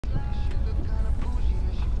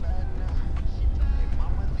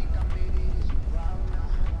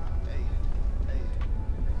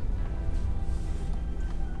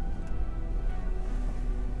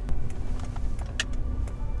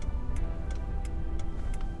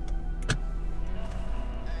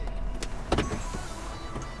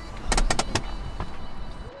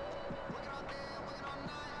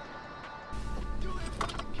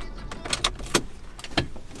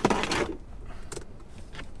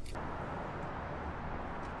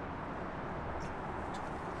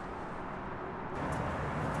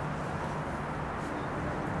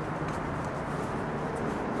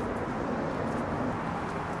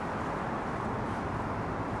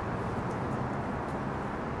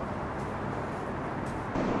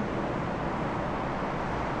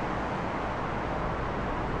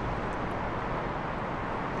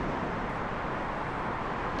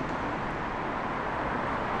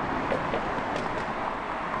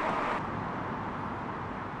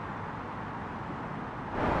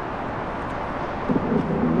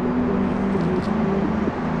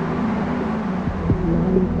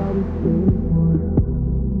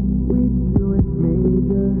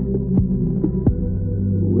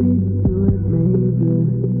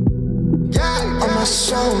my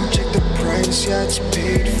soul, check the price, yeah, it's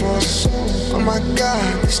paid for. Oh my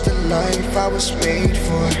God, this the life I was made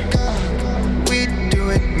for. We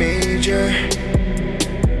do it major.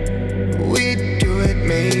 We do it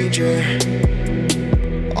major.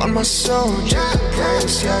 On my soul, check the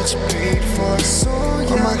price, yeah, it's paid for.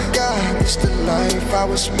 Oh my God, this the life I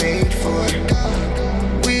was made for.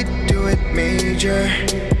 We do it major.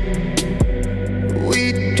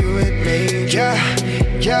 We do it major.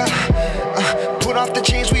 Yeah, put off the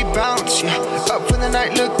chains, we bounce, yeah. Up for the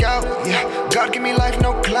night, look out, yeah. God give me life,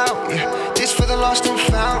 no clout, yeah. This for the lost and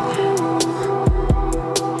found.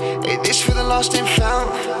 Hey, this for the lost and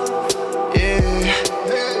found. Yeah.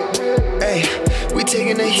 Hey, we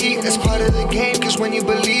taking the heat, that's part of the game. Cause when you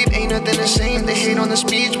believe, ain't nothing the same. They hate on the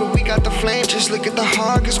speech, but we got the flame. Just look at the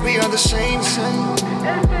heart, cause we are the same.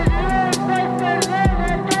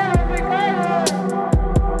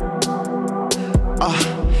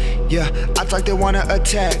 Yeah, act like they wanna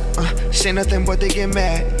attack, say nothing but they get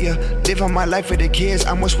mad, yeah. Live on my life for the kids,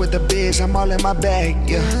 I'm what's with the biz, I'm all in my bag,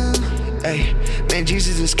 yeah. Hey, man,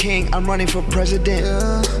 Jesus is king, I'm running for president,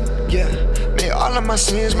 yeah. May all of my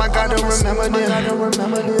sins, my God don't remember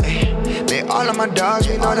them. Hey, may all of my dogs,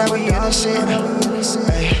 we know that we innocent.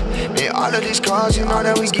 Hey, may all of these cars, you know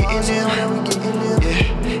that we getting in.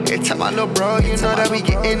 Yeah, hey, tell my little bro, you know that we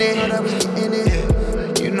getting it.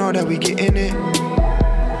 Yeah, you know that we getting it.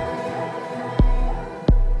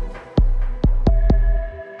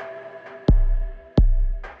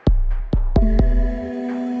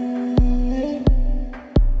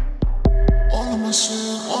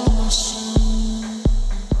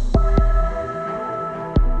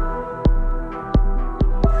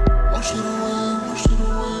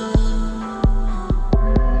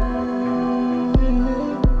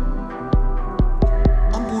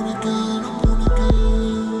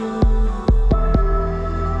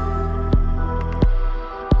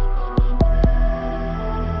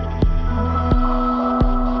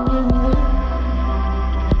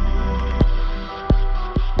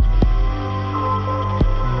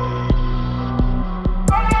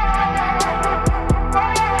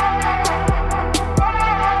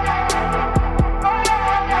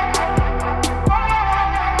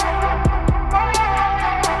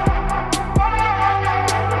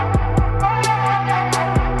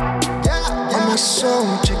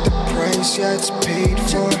 Check the price, yeah, it's paid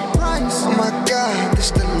for. Oh my God,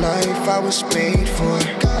 this the life I was made for.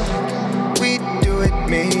 We do it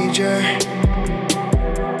major.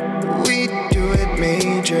 We do it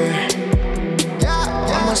major.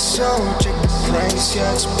 On my soul, check the price,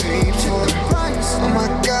 yeah, it's paid for. Oh my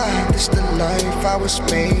God, this the life I was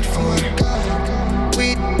made for.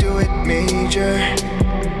 We do it major.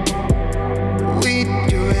 We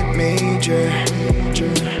do it major.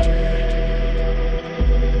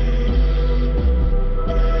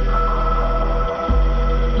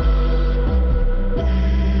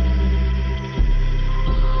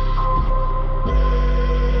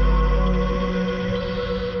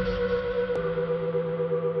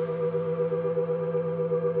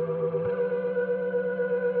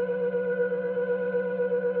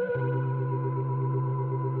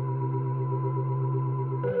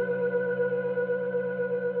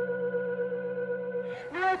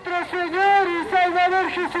 Nuestro Señor y Salvador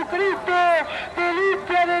Jesucristo te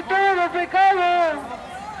limpia de todo pecado.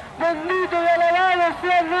 Bendito y alabado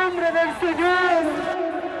sea el nombre del Señor.